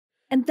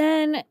And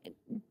then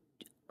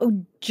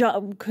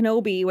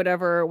Kenobi,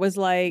 whatever, was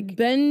like...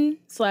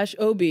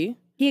 Ben/Obi.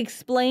 He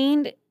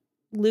explained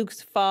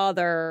Luke's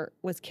father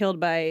was killed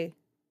by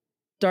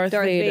Darth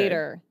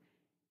Vader.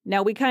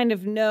 Now we kind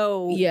of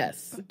know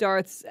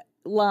Darth's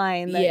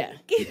line. That,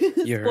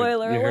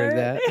 spoiler alert. You heard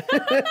that?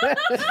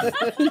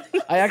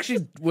 I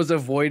actually was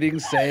avoiding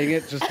saying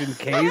it just in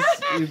case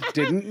you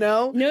didn't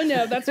know.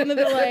 No, that's one of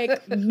the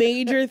like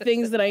major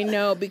things that I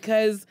know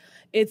because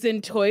it's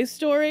in Toy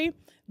Story.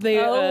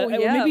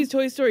 Maybe it's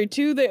Toy Story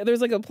 2.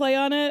 There's like a play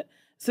on it.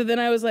 So then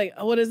I was like,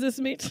 oh, what does this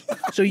mean?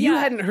 So you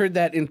hadn't heard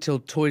that until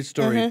Toy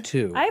Story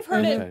 2. I've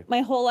heard it my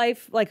whole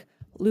life, like,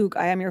 Luke,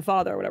 I am your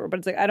father or whatever, but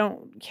it's like, I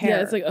don't care.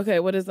 Yeah, it's like, okay,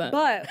 what is that?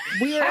 But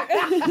we were...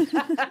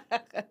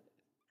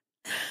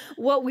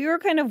 What we were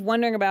kind of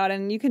wondering about,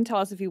 and you can tell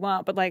us if you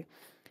want, but like,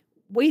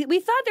 we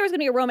thought there was going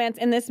to be a romance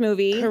in this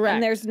movie. Correct.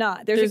 And there's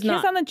not. There's a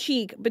kiss on the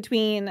cheek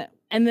between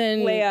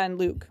Leia and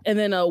Luke. And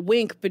then a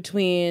wink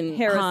between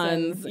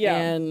Harrison, Hans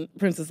and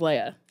Princess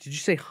Leia. Did you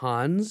say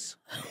Hans?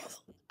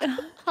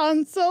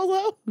 Han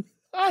Solo?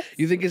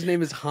 You think his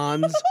name is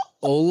Hans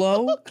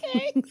Olo?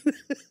 Okay.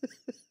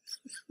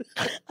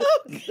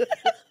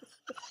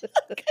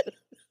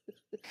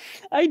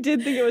 I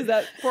did think it was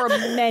that for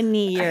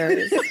many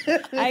years.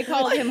 I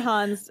called him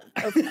Hans.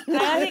 I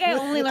think I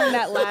only learned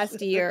that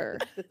last year.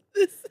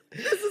 This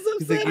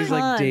is You think he's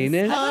like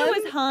Danish? I thought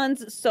it was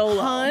Hans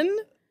Solo. Han?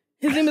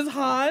 His name is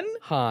Han?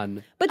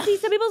 Han. But see,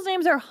 some people's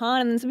names are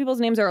Han, and then some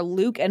people's names are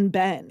Luke and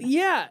Ben.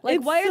 Yeah.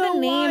 Like, why are the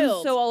names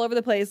so all over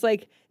the place?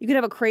 Like, you could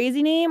have a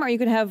crazy name, or you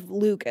could have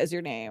Luke as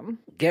your name.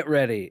 Get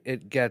ready.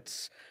 It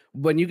gets...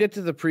 When you get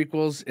to the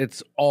prequels,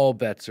 it's all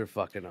bets are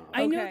fucking off.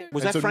 I know.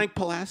 Was that Frank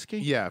Pulaski?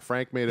 Yeah,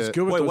 Frank made a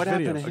what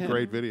happened to him? A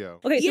great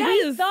video. Okay, so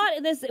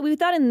we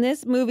thought in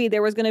this movie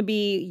there was going to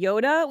be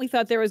Yoda. We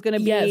thought there was going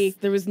to be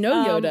there was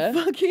no Yoda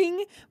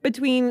fucking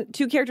between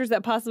two characters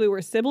that possibly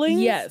were siblings.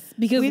 Yes,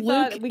 because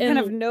Luke we kind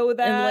of know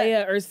that and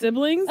Leia are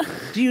siblings.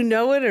 Do you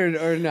know it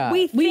or not?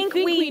 We think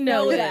we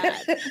know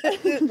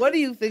that. What do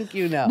you think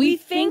you know? We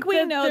think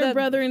we know they're that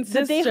brother and sister,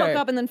 that they hook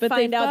up and then but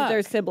find out that fuck.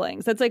 they're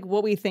siblings. That's like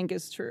what we think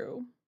is true.